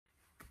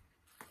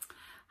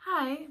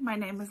Hi, my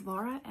name is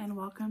Laura and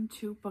welcome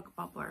to Book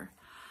Bubbler.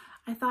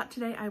 I thought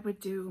today I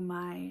would do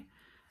my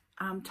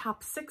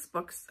top 6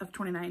 books of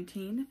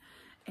 2019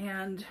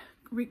 and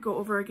go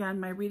over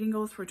again my reading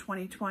goals for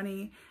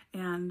 2020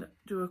 and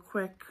do a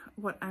quick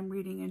what I'm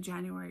reading in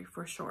January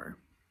for sure.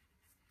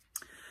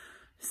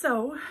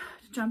 So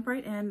to jump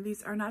right in,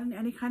 these are not in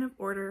any kind of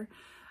order.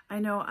 I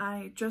know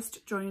I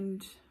just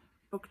joined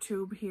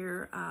Booktube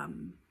here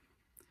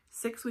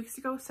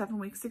 7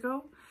 weeks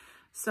ago.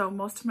 So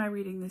most of my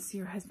reading this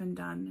year has been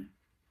done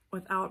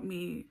without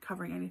me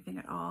covering anything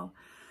at all.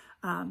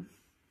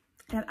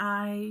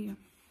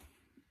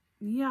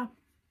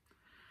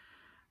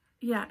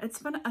 It's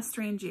been a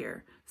strange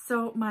year.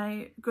 So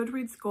my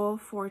Goodreads goal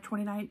for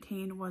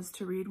 2019 was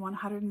to read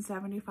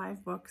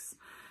 175 books.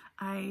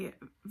 I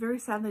very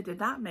sadly did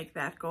not make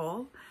that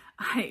goal.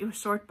 I was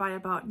short by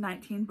about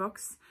 20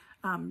 books,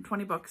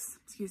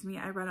 excuse me.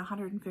 I read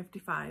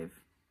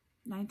 155.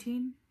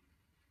 19?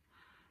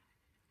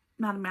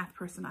 Not a math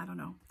person, I don't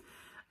know.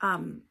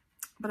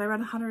 But I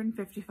read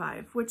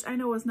 155, which I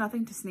know was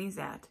nothing to sneeze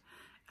at.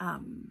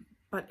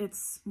 But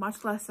it's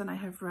much less than I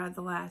have read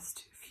the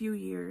last few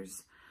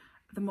years.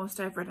 The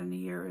most I've read in a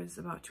year is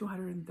about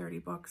 230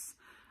 books.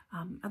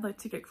 I'd like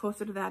to get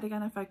closer to that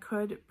again if I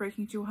could.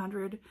 Breaking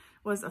 200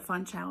 was a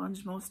fun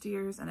challenge most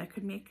years and I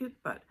could make it,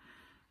 but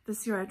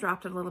this year I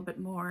dropped it a little bit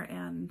more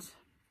and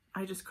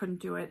I just couldn't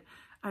do it.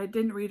 I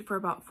didn't read for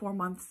about 4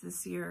 months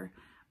this year.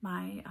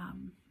 My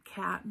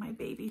cat, my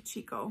baby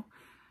Chico,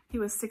 he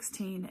was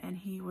 16 and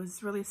he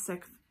was really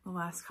sick the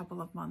last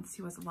couple of months.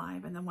 He was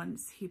alive, and then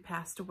once he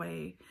passed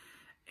away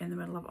in the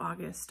middle of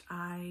August,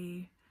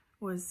 I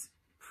was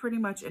pretty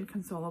much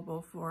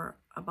inconsolable for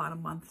about a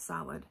month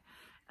solid.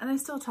 And I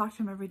still talk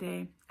to him every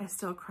day. I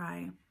still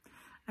cry.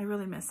 I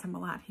really miss him a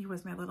lot. He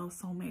was my little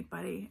soulmate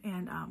buddy.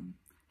 And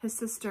his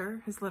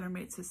sister, his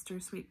littermate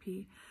sister, Sweet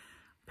Pea,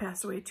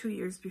 passed away 2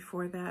 years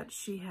before that.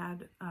 She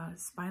had a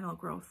spinal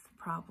growth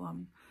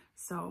problem.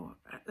 So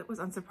it was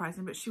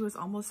unsurprising, but she was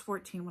almost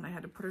 14 when I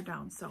had to put her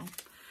down. So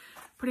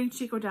putting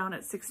Chico down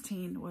at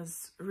 16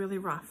 was really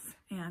rough.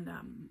 And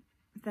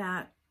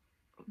that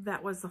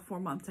was the 4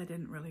 months I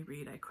didn't really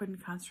read. I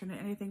couldn't concentrate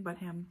on anything but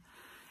him.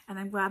 And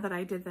I'm glad that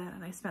I did that.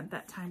 And I spent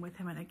that time with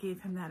him and I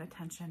gave him that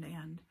attention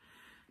and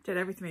did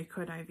everything I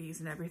could, IVs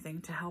and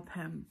everything to help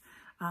him.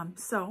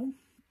 So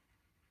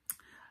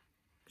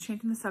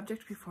changing the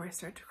subject before I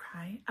start to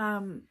cry.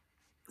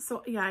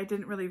 So yeah, I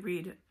didn't really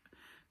read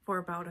for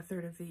about a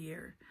third of the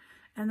year,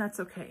 and that's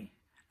okay.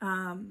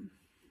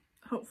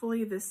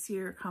 Hopefully this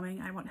year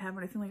coming, I won't have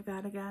anything like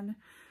that again.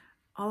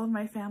 All of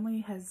my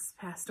family has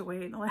passed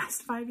away in the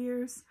last 5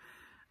 years,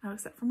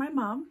 except for my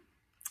mom,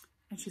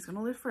 and she's going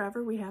to live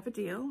forever. We have a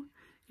deal.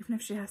 Even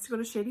if she has to go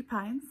to Shady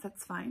Pines,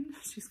 that's fine.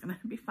 She's going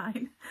to be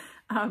fine.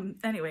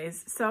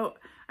 Anyways, so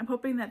I'm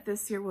hoping that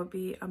this year will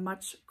be a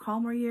much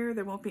calmer year.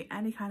 There won't be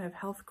any kind of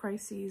health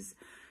crises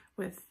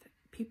with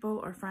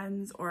people or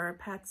friends or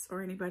pets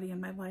or anybody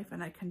in my life,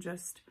 and I can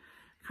just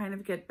kind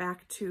of get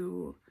back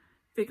to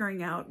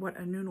figuring out what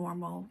a new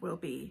normal will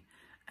be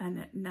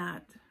and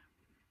not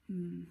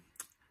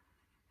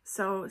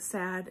so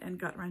sad and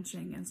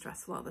gut-wrenching and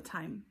stressful all the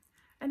time.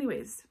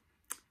 Anyways,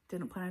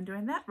 didn't plan on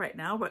doing that right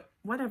now, but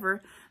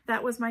whatever.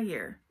 That was my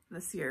year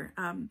this year.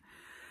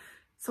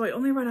 So I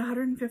only read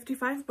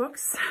 155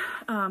 books.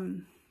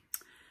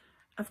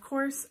 Of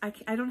course,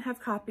 I don't have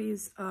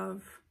copies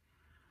of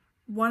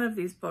one of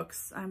these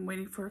books. I'm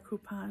waiting for a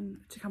coupon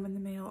to come in the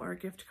mail or a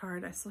gift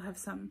card. I still have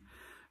some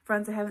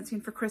friends I haven't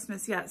seen for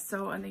Christmas yet,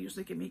 and they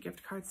usually give me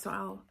gift cards, so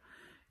I'll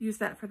use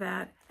that for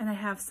that. And I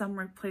have some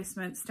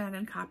replacement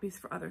stand-in copies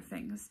for other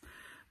things.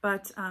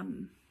 But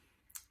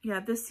yeah,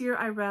 this year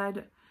I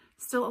read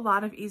still a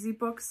lot of easy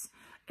books.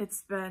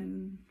 It's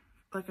been,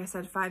 like I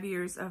said, 5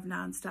 years of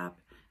nonstop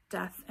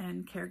death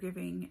and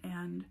caregiving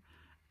and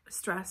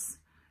stress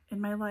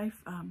in my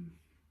life.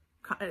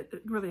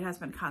 It really has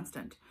been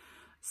constant.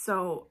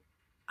 So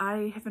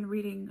I have been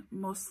reading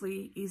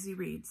mostly easy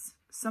reads,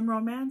 some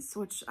romance,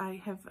 which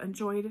I have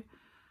enjoyed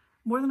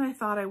more than I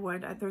thought I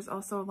would. There's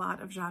also a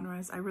lot of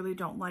genres I really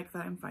don't like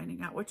that I'm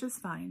finding out, which is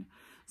fine.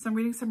 So I'm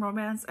reading some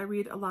romance. I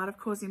read a lot of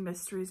cozy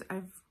mysteries.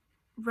 I've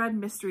read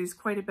mysteries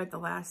quite a bit the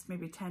last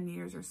maybe 10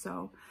 years or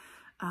so,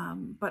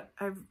 but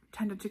I've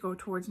tended to go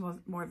towards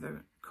more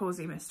the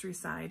cozy mystery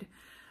side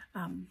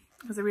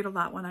because I read a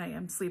lot when I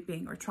am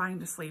sleeping or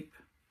trying to sleep.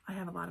 I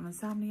have a lot of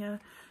insomnia,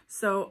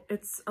 so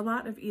it's a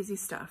lot of easy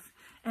stuff.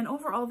 And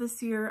overall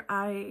this year,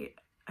 I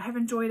have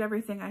enjoyed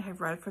everything I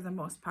have read for the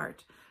most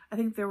part. I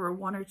think there were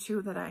 1 or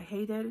 2 that I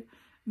hated.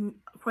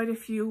 Quite a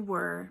few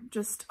were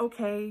just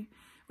okay,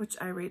 which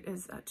I rate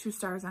as 2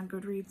 stars on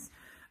Goodreads.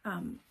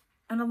 And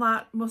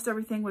most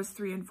everything was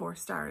 3 and 4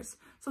 stars.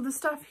 So the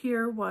stuff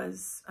here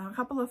was a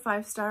couple of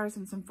 5 stars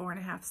and some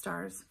 4.5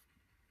 stars.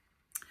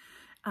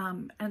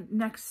 And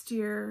next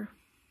year,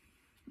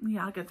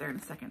 yeah, I'll get there in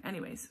a second.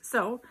 Anyways,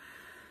 so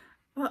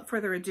without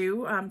further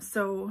ado,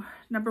 so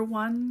number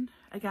 1,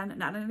 again,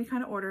 not in any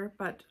kind of order,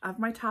 but of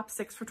my top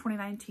 6 for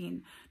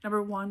 2019,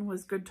 number 1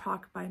 was Good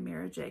Talk by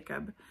Mira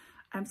Jacob.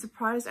 I'm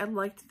surprised I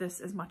liked this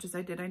as much as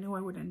I did. I knew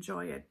I would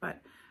enjoy it,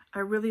 but I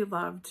really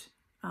loved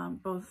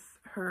both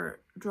her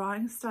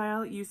drawing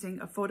style,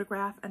 using a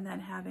photograph and then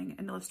having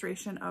an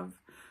illustration of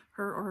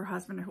her or her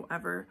husband or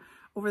whoever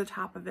over the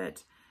top of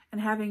it,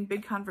 and having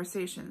big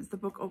conversations. The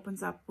book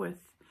opens up with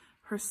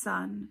her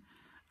son,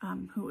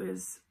 who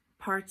is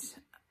part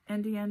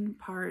Indian,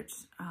 part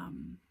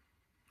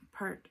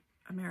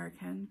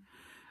American,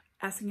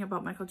 asking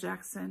about Michael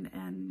Jackson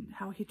and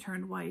how he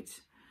turned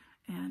white,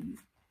 and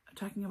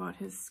talking about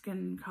his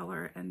skin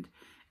color. And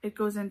it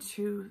goes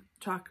into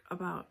talk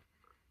about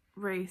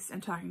race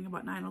and talking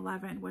about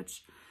 9/11,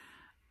 which,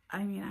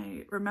 I mean,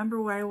 I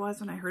remember where I was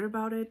when I heard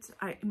about it.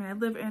 I mean, I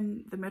live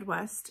in the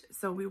Midwest,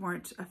 so we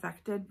weren't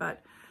affected,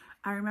 but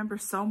I remember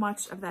so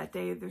much of that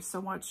day. There's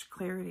so much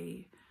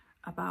clarity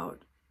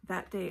about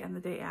that day and the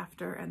day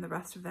after and the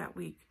rest of that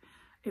week.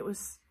 It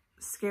was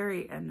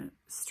scary and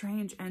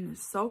strange and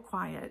so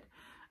quiet.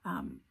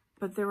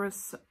 But there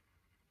was,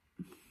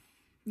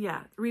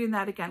 yeah, reading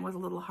that again was a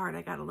little hard.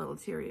 I got a little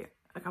teary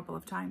a couple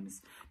of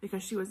times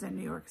because she was in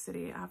New York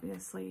City,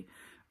 obviously,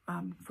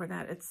 for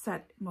that. It's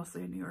set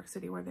mostly in New York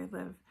City where they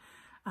live,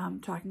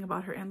 talking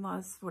about her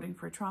in-laws voting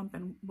for Trump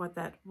and what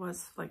that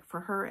was like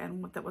for her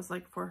and what that was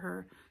like for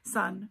her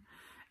son,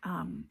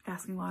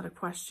 asking a lot of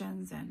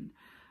questions, and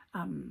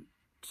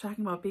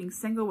talking about being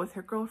single with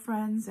her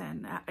girlfriends.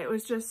 And it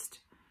was just,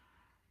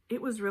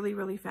 it was really,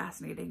 really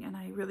fascinating, and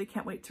I really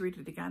can't wait to read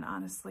it again,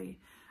 honestly.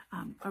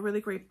 A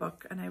really great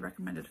book, and I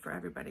recommend it for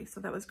everybody.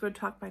 So that was Good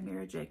Talk by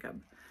Mira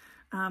Jacob.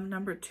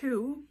 Number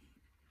 2,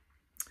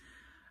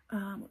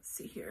 let's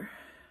see here,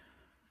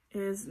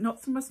 is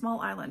Notes from a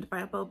Small Island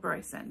by Bill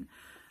Bryson.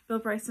 Bill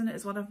Bryson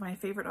is one of my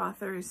favorite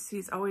authors.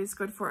 He's always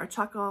good for a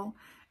chuckle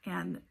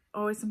and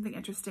always something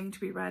interesting to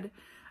be read.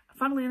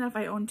 Funnily enough,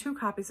 I own 2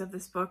 copies of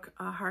this book,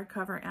 a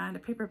hardcover and a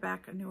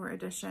paperback, a newer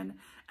edition,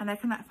 and I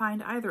cannot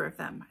find either of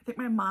them. I think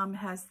my mom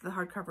has the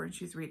hardcover and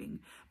she's reading,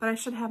 but I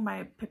should have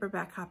my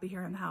paperback copy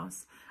here in the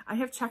house. I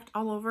have checked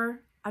all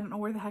over. I don't know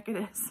where the heck it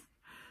is.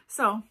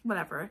 So,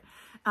 whatever.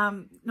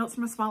 Notes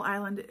from a Small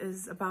Island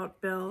is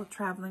about Bill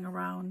traveling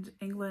around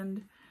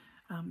England,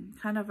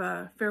 kind of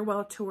a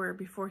farewell tour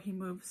before he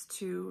moves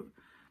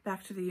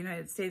back to the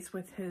United States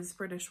with his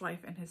British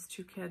wife and his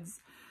 2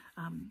 kids.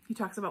 He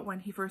talks about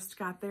when he first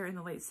got there in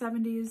the late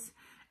 70s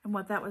and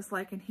what that was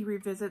like, and he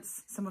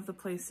revisits some of the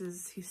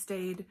places he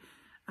stayed,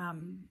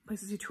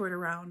 places he toured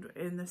around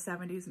in the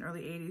 70s and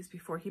early 80s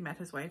before he met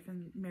his wife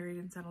and married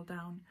and settled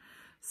down.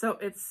 So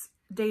it's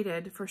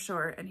dated for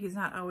sure, and he's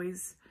not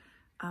always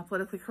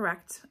politically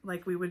correct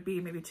like we would be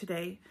maybe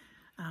today,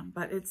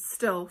 but it's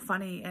still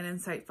funny and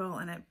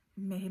insightful, and it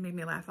made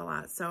me laugh a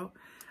lot. So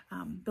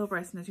Bill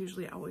Bryson is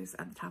usually always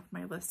at the top of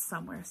my list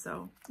somewhere.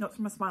 So Notes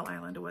from a Small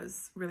Island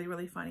was really,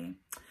 really funny.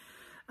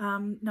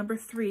 Number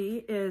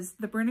 3 is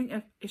The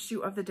Burning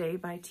Issue of the Day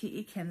by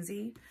T.E.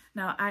 Kinsey.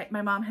 Now,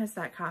 my mom has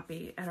that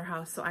copy at her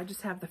house, so I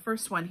just have the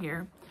first one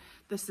here.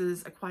 This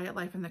is A Quiet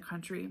Life in the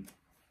Country.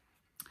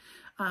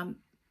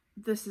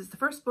 This is the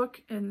first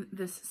book in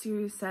this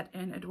series set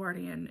in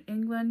Edwardian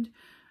England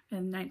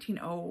in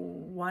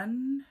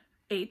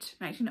 1908,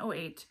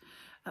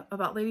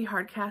 about Lady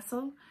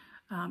Hardcastle.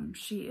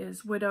 She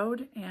is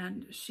widowed,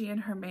 and she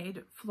and her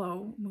maid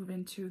Flo move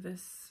into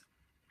this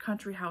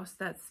country house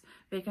that's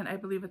vacant. I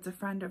believe it's a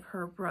friend of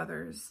her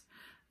brother's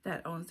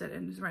that owns it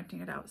and is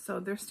renting it out. So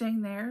they're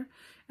staying there,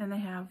 and they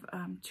have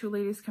 2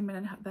 ladies come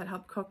in that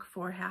help cook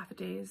for half a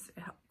days,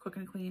 help cook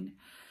and clean.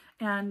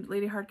 And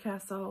Lady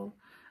Hardcastle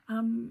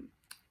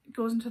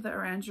goes into the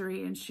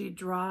orangery and she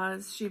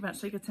draws. She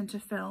eventually gets into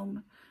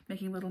film,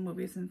 making little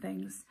movies and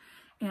things.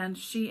 And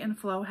she and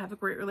Flo have a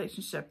great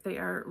relationship. They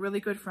are really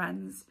good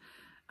friends,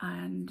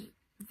 and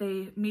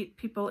they meet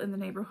people in the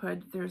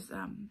neighborhood. There's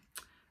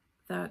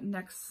the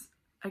next,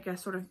 I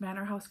guess, sort of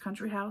manor house,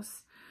 country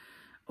house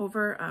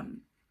over.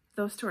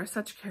 Those 2 are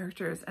such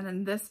characters. And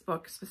in this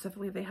book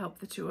specifically, they help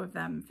the 2 of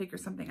them figure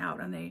something out,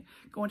 and they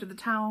go into the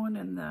town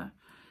and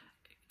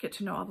get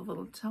to know all the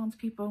little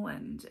townspeople,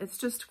 and it's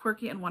just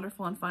quirky and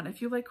wonderful and fun.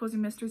 If you like cozy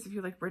mysteries, if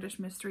you like British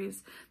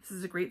mysteries, this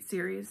is a great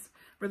series.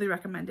 Really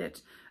recommend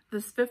it.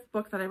 This 5th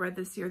book that I read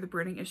this year, The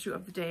Burning Issue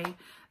of the Day,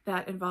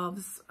 that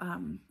involves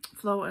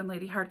Flo and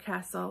Lady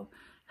Hardcastle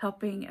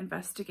helping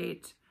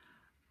investigate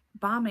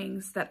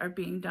bombings that are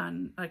being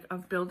done, like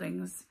of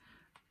buildings,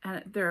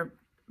 and they're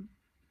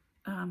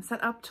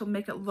set up to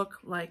make it look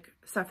like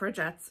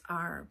suffragettes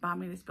are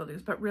bombing these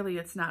buildings, but really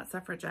it's not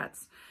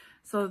suffragettes.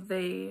 So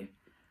they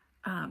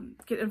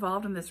get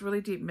involved in this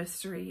really deep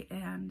mystery,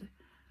 and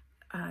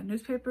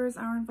newspapers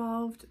are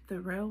involved. The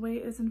railway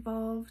is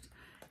involved.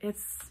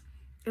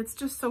 It's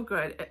just so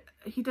good.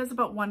 He does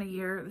about 1 a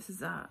year. This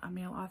is a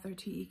male author,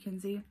 T.E.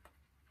 Kinsey.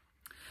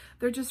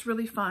 They're just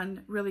really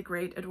fun, really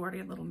great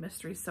Edwardian little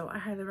mysteries, so I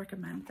highly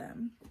recommend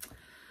them.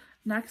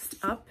 Next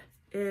up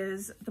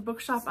is The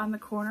Bookshop on the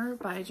Corner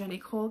by Jenny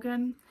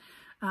Colgan.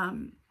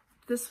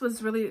 This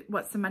was really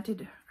what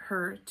cemented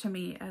her to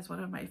me as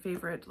one of my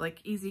favorite, like,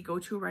 easy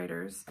go-to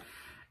writers.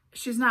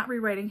 She's not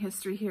rewriting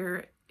history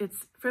here.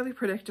 It's fairly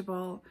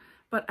predictable,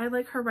 but I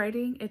like her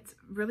writing. It's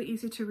really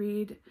easy to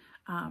read.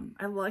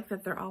 I like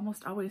that they're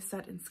almost always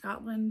set in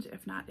Scotland,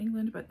 if not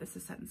England, but this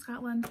is set in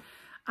Scotland.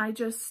 I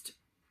just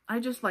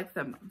like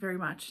them very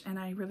much, and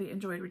I really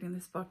enjoyed reading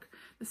this book.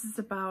 This is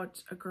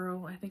about a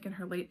girl, I think in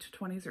her late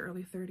 20s or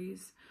early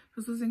 30s,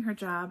 who's losing her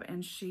job,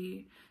 and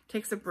she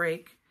takes a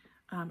break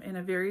in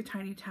a very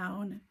tiny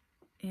town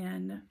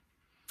in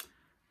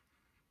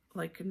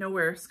like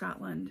nowhere,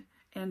 Scotland,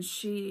 and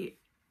she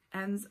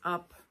ends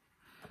up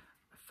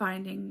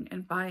finding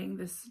and buying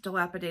this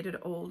dilapidated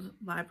old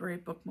library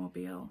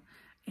bookmobile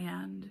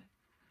and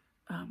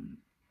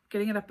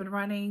getting it up and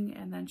running.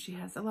 And then she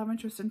has a love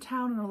interest in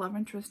town and a love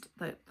interest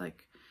that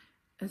like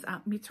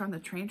meets her on the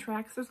train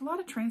tracks. There's a lot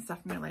of train stuff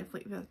in my life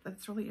lately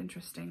that's really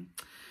interesting.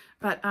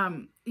 But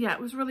yeah, it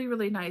was really,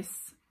 really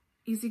nice,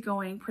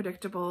 easygoing,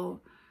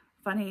 predictable,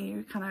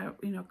 funny, kind of,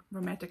 you know,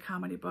 romantic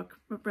comedy book,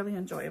 but really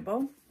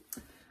enjoyable.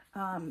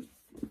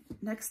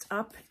 Next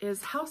up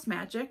is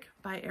HausMagick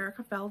by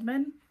Erica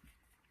Feldmann.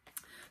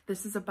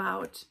 This is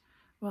about,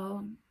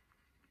 well,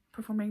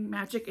 performing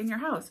magic in your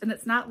house. And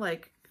it's not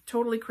like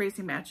totally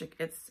crazy magic.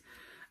 It's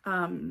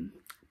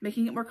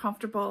making it more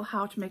comfortable,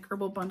 how to make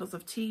herbal bundles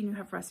of tea, and you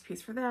have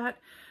recipes for that.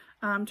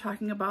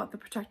 Talking about the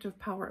protective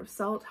power of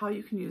salt, how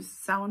you can use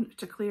sound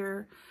to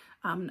clear.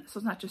 So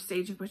it's not just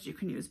saging, but you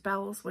can use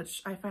bells,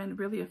 which I find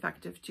really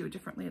effective too,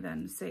 differently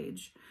than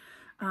sage.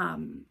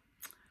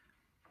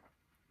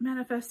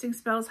 Manifesting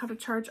spells, how to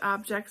charge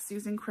objects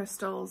using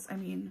crystals. I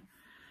mean,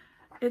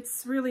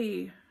 it's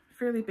really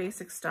fairly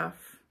basic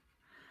stuff.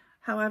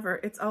 However,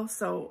 it's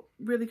also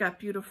really got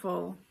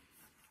beautiful,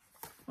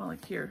 well,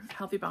 like here,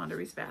 Healthy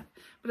Boundaries Bath,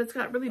 but it's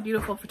got really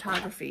beautiful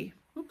photography.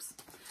 Oops.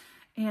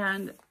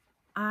 And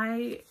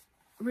I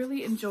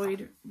really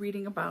enjoyed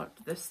reading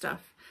about this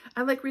stuff.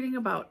 I like reading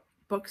about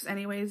books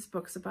anyways,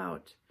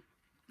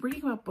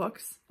 reading about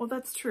books. Well,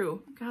 that's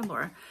true. God,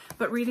 Laura.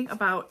 But reading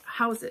about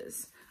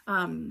houses.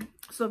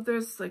 So if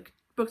there's like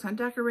books on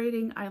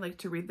decorating, I like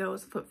to read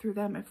those, flip through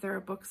them. If there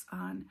are books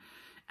on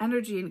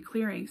energy and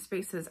clearing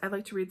spaces, I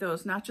like to read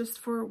those, not just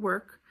for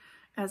work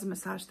as a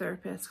massage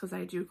therapist, because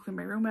I do clean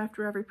my room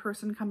after every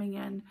person coming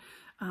in.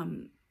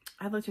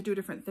 I like to do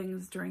different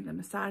things during the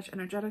massage,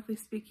 energetically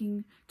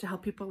speaking, to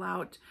help people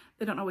out.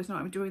 They don't always know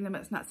I'm doing them.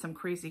 It's not some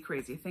crazy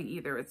thing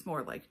either. It's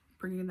more like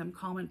bringing them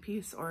calm and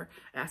peace or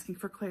asking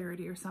for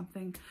clarity or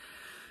something.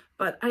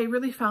 But I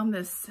really found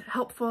this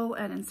helpful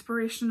and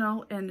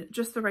inspirational and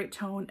just the right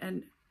tone,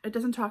 and it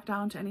doesn't talk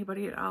down to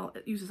anybody at all.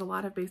 It uses a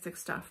lot of basic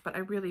stuff, but I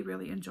really,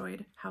 really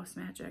enjoyed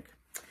HausMagick.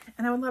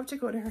 And I would love to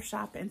go to her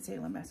shop in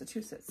Salem,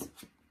 Massachusetts.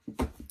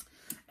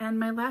 And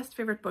my last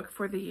favorite book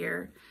for the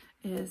year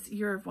is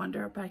Year of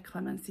Wonder by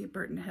Clemency,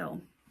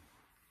 Burton-Hill.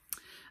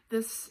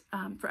 This,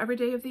 for every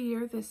day of the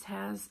year, this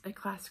has a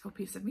classical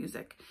piece of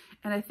music.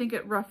 And I think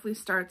it roughly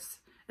starts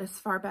as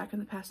far back in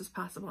the past as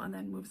possible and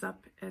then moves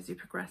up as you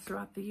progress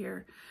throughout the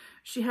year.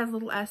 She has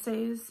little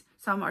essays.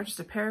 Some are just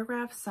a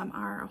paragraph, some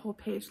are a whole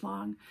page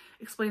long,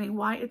 explaining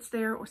why it's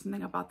there or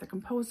something about the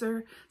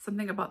composer,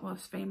 something about the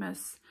most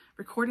famous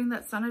recording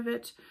that's done of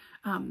it.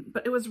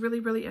 But it was really,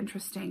 really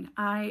interesting.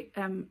 I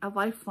am a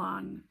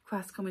lifelong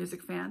classical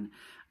music fan.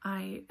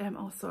 I am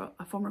also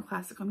a former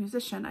classical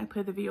musician. I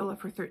played the viola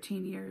for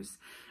 13 years,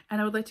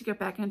 and I would like to get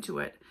back into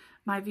it.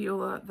 My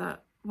viola, the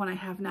one I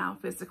have now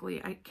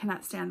physically, I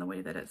cannot stand the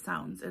way that it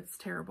sounds. It's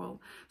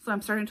terrible. So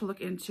I'm starting to look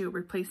into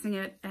replacing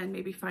it and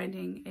maybe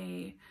finding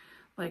a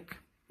like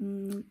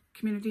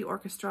community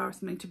orchestra or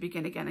something to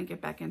begin again and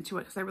get back into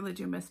it, because I really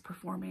do miss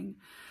performing.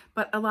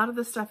 But a lot of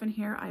the stuff in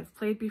here I've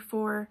played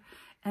before,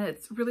 and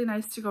it's really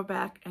nice to go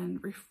back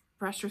and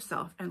refresh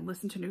yourself and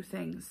listen to new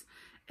things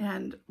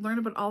and learn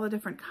about all the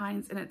different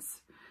kinds. And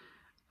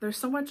there's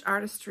so much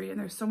artistry and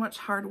there's so much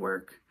hard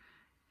work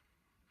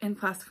in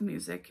classical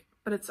music,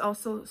 but it's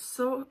also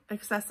so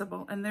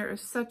accessible, and there is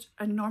such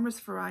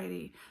enormous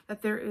variety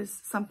that there is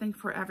something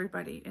for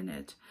everybody in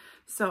it.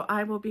 So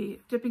I will be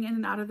dipping in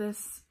and out of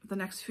this the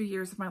next few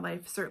years of my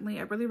life. Certainly,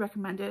 I really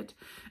recommend it.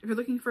 If you're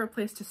looking for a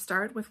place to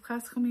start with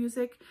classical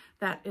music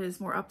that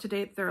is more up to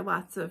date, there are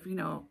lots of, you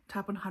know,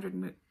 top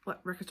 100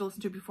 records to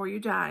listen to before you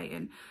die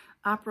and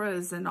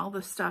operas and all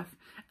this stuff.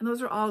 And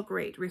those are all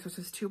great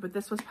resources too, but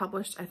this was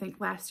published, I think,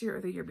 last year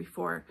or the year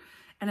before,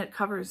 and it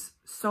covers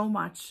so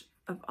much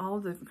of all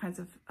of the different kinds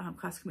of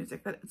classical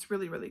music that it's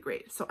really, really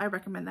great. So I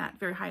recommend that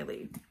very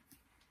highly.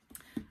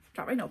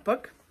 Drop my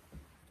notebook.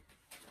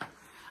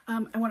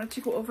 I wanted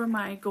to go over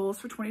my goals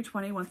for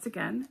 2020 once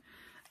again.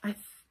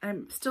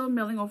 I'm still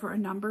milling over a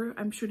number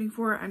I'm shooting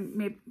for.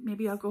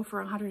 Maybe I'll go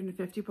for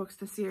 150 books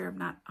this year. I'm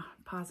not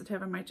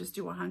positive. I might just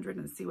do 100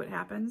 and see what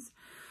happens.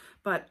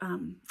 But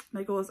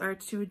my goals are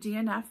to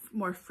DNF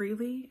more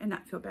freely and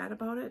not feel bad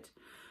about it,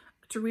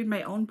 to read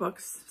my own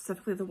books,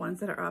 specifically the ones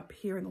that are up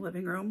here in the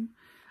living room,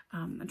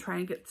 and try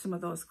and get some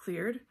of those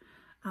cleared.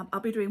 I'll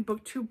be doing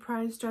Booktube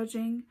prize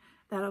judging.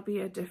 That'll be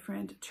a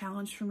different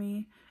challenge for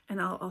me.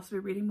 And I'll also be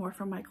reading more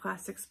from my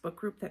classics book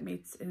group that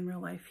meets in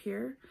real life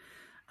here.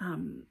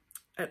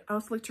 I'd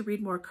also like to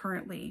read more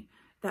currently.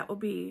 That will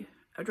be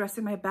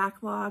addressing my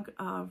backlog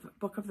of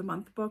Book of the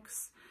Month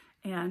books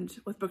And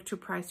with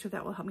Booktube Prize too,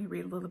 that will help me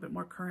read a little bit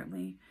more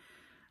currently.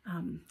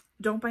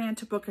 Don't buy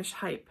into bookish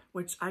hype,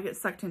 which I get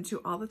sucked into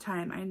all the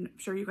time. I'm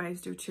sure you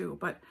guys do too,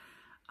 but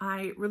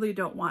I really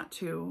don't want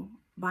to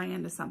buy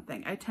into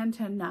something. I tend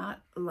to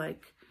not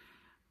like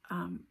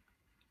and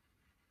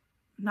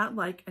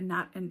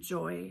not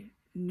enjoy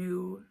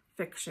new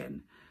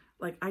fiction.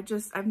 Like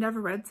I've never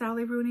read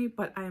Sally Rooney,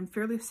 but I am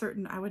fairly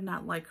certain I would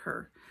not like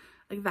her,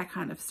 like that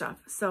kind of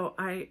stuff. So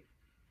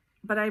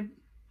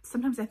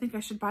sometimes I think I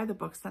should buy the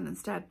books then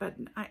instead, but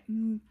I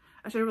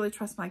should really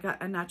trust my gut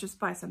and not just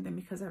buy something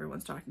because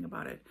everyone's talking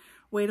about it.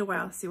 Wait a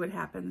while, see what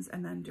happens,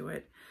 and then do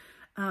it.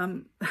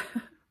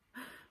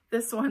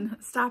 This one,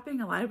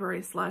 Stopping a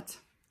Library Slut.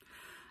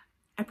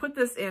 I put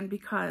this in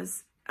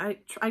because I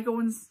go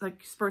in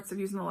like spurts of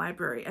using the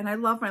library, and I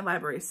love my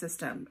library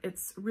system.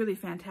 It's really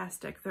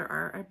fantastic. There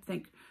are, I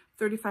think,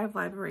 35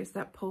 libraries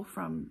that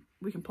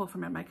we can pull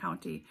from in my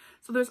county.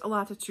 So there's a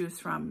lot to choose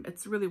from.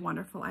 It's really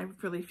wonderful. I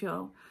really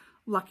feel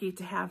lucky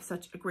to have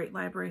such a great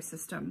library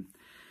system.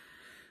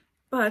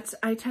 But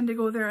I tend to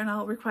go there and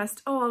I'll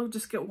request, oh, I'll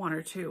just get one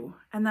or two.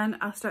 And then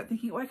I'll start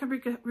thinking, oh, I can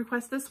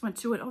request this one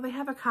too. And oh, they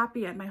have a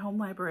copy at my home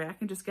library. I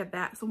can just get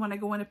that. So when I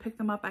go in to pick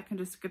them up, I can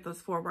just get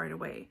those 4 right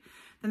away.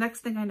 The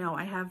next thing I know,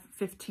 I have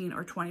 15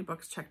 or 20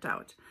 books checked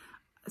out.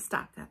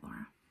 Stop that,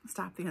 Laura.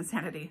 Stop the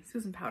insanity.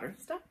 Susan Powder,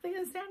 stop the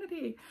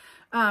insanity.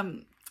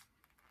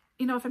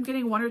 You know, if I'm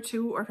getting 1 or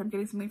 2, or if I'm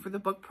getting something for the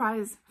book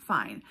prize,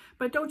 fine.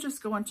 But don't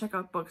just go and check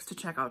out books to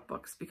check out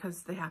books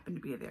because they happen to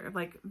be there.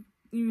 Like,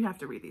 you have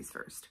to read these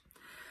first.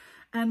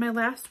 And my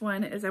last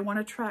one is I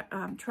want to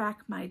track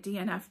my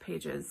DNF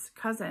pages.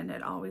 Cousin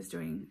at Always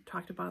Doing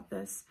talked about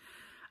this.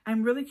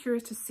 I'm really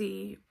curious to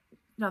see,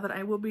 now that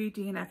I will be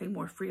DNFing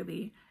more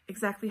freely,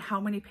 exactly how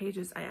many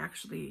pages I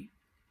actually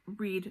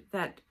read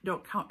that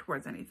don't count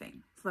towards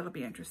anything. So that'll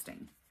be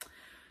interesting.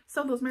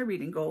 So those are my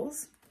reading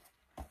goals.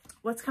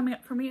 What's coming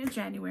up for me in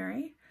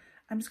January?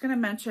 I'm just going to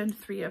mention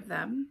 3 of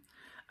them.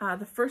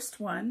 The first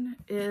one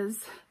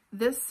is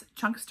This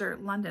Chunkster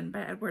London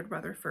by Edward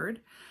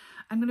Rutherford.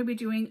 I'm going to be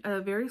doing a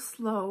very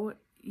slow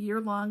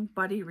year-long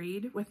buddy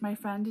read with my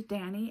friend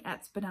Danny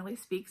at Spinelli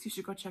Speaks. You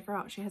should go check her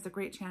out. She has a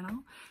great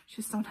channel.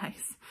 She's so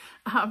nice.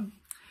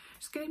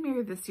 She's getting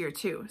married this year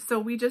too. So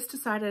we just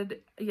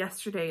decided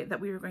yesterday that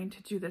we were going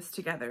to do this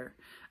together.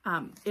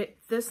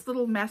 This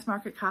little mass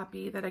market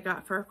copy that I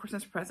got for a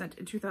Christmas present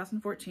in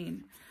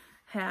 2014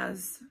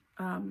 has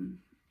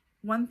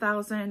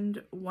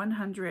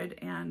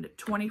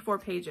 1,124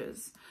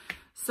 pages.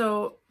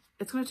 So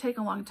it's going to take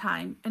a long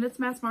time, and it's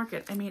mass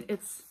market. I mean,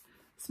 it's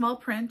small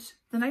print.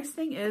 The nice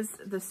thing is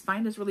the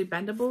spine is really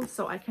bendable,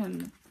 so I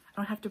don't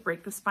have to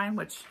break the spine,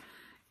 which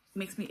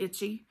makes me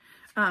itchy,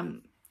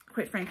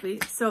 quite frankly.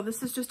 So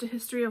this is just a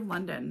history of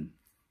London.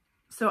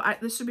 So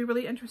this should be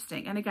really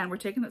interesting. And again, we're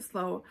taking it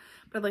slow,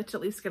 but I'd like to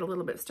at least get a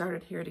little bit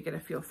started here to get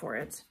a feel for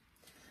it.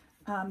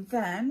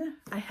 Then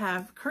I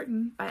have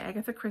Curtain by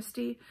Agatha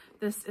Christie.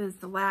 This is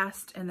the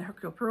last in the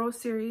Hercule Poirot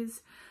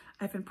series.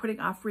 I've been putting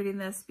off reading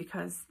this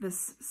because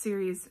this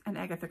series and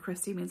Agatha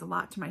Christie means a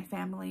lot to my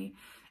family,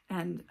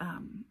 and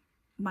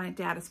my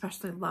dad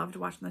especially loved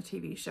watching the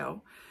TV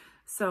show.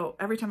 So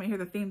every time I hear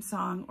the theme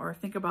song or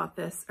think about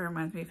this, it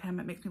reminds me of him.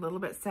 It makes me a little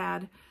bit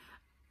sad.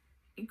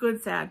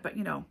 Good sad, but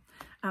you know.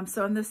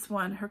 So in this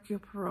one, Hercule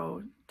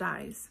Poirot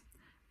dies.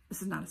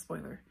 This is not a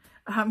spoiler.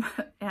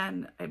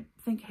 And I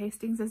think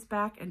Hastings is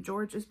back and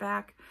George is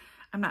back.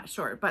 I'm not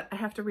sure, but I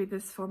have to read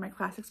this for my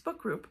classics book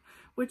group,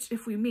 which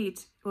if we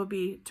meet will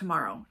be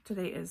tomorrow.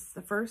 Today is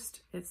the 1st.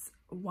 It's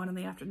 1 in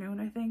the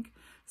afternoon, I think.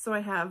 So I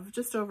have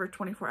just over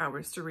 24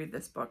 hours to read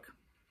this book.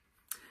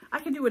 I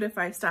can do it if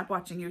I stop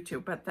watching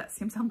YouTube, but that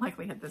seems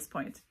unlikely at this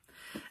point.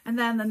 And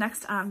then the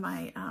next on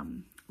my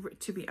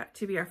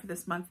TBR for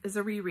this month is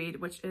a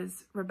reread, which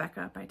is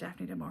Rebecca by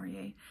Daphne du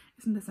Maurier.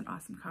 Isn't this an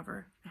awesome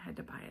cover? I had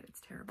to buy it. It's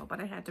terrible, but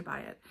I had to buy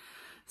it.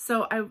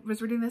 So I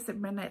was reading this at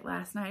midnight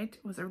last night.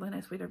 It was a really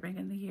nice way to bring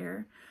in the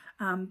year.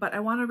 But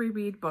I want to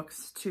reread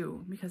books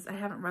too, because I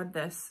haven't read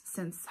this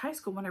since high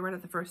school when I read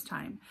it the first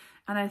time.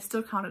 And I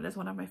still count it as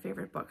one of my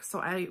favorite books. So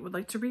I would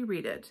like to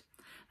reread it.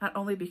 Not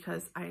only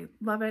because I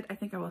love it, I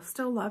think I will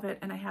still love it,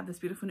 and I have this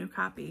beautiful new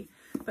copy,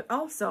 but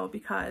also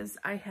because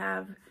I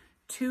have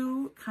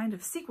 2 kind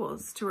of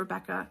sequels to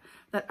Rebecca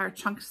that are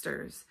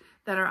chunksters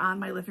that are on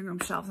my living room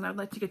shelves, and I'd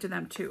like to get to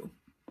them too.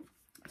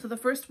 So the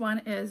first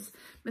one is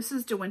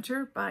Mrs.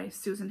 DeWinter by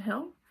Susan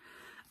Hill.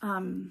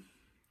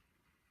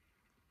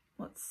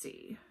 Let's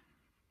see.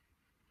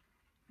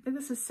 I think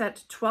this is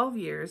set 12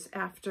 years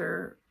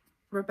after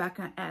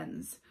Rebecca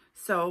ends.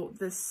 So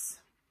this,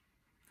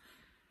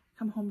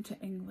 come home to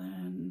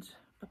England.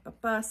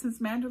 Since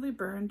Manderley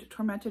burned,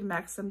 tormented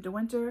Maxim de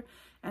Winter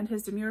and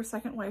his demure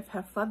second wife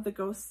have fled the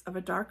ghosts of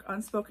a dark,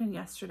 unspoken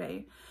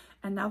yesterday,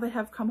 and now they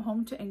have come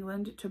home to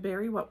England to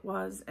bury what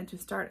was and to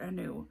start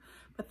anew.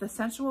 But the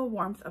sensual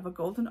warmth of a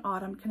golden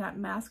autumn cannot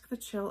mask the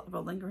chill of a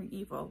lingering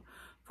evil,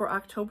 for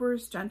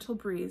October's gentle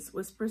breeze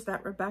whispers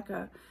that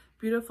Rebecca,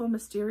 beautiful,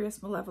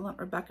 mysterious, malevolent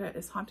Rebecca,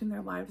 is haunting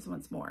their lives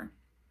once more.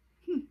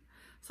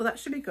 So that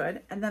should be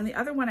good. And then the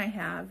other one I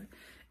have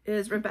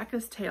is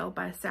Rebecca's Tale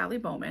by Sally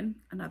Beauman,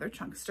 another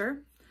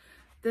chunkster.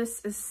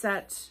 This is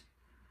set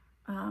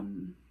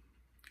in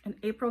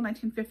April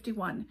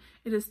 1951.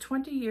 It is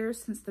 20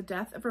 years since the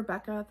death of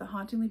Rebecca, the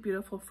hauntingly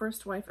beautiful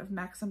first wife of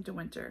Maxim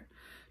deWinter.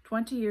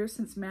 20 years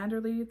since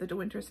Manderley, the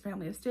deWinter's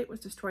family estate, was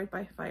destroyed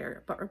by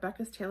fire, but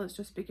Rebecca's tale is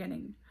just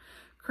beginning.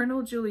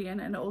 Colonel Julian,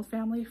 an old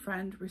family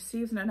friend,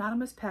 receives an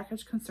anonymous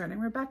package concerning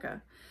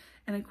Rebecca.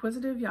 An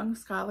inquisitive young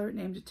scholar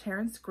named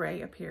Terence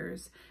Gray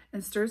appears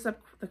and stirs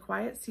up the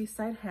quiet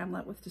seaside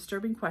hamlet with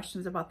disturbing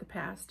questions about the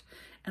past,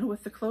 and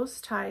with the close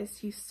ties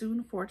he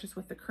soon forges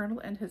with the colonel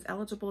and his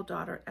eligible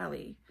daughter,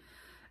 Ellie.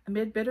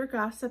 Amid bitter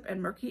gossip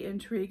and murky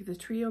intrigue, the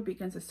trio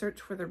begins a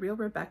search for the real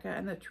Rebecca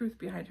and the truth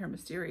behind her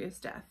mysterious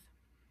death.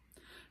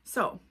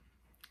 So,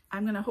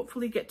 I'm going to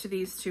hopefully get to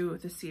these two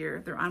this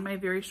year. They're on my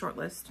very short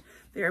list.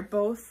 They are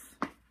both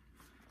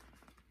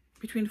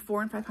between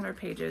 400 and 500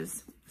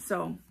 pages,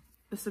 so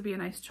this will be a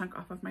nice chunk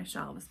off of my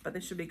shelves, but they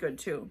should be good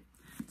too.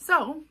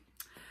 So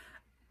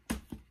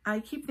I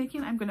keep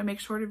thinking I'm going to make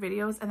shorter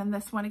videos, and then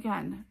this one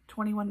again,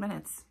 21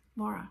 minutes.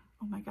 Laura,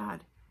 oh my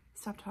God,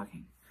 stop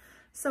talking.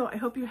 So I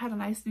hope you had a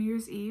nice New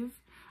Year's Eve.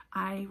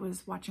 I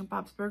was watching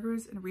Bob's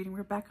Burgers and reading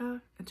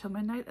Rebecca until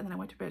midnight, and then I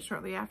went to bed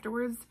shortly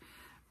afterwards.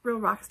 Real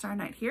rock star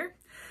night here.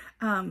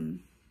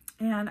 And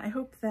I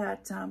hope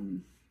that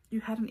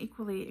you had an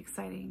equally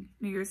exciting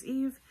New Year's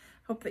Eve.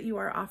 Hope that you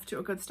are off to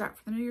a good start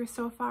for the New Year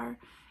so far.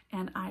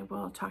 And I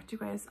will talk to you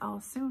guys all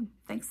soon.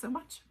 Thanks so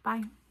much.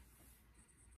 Bye.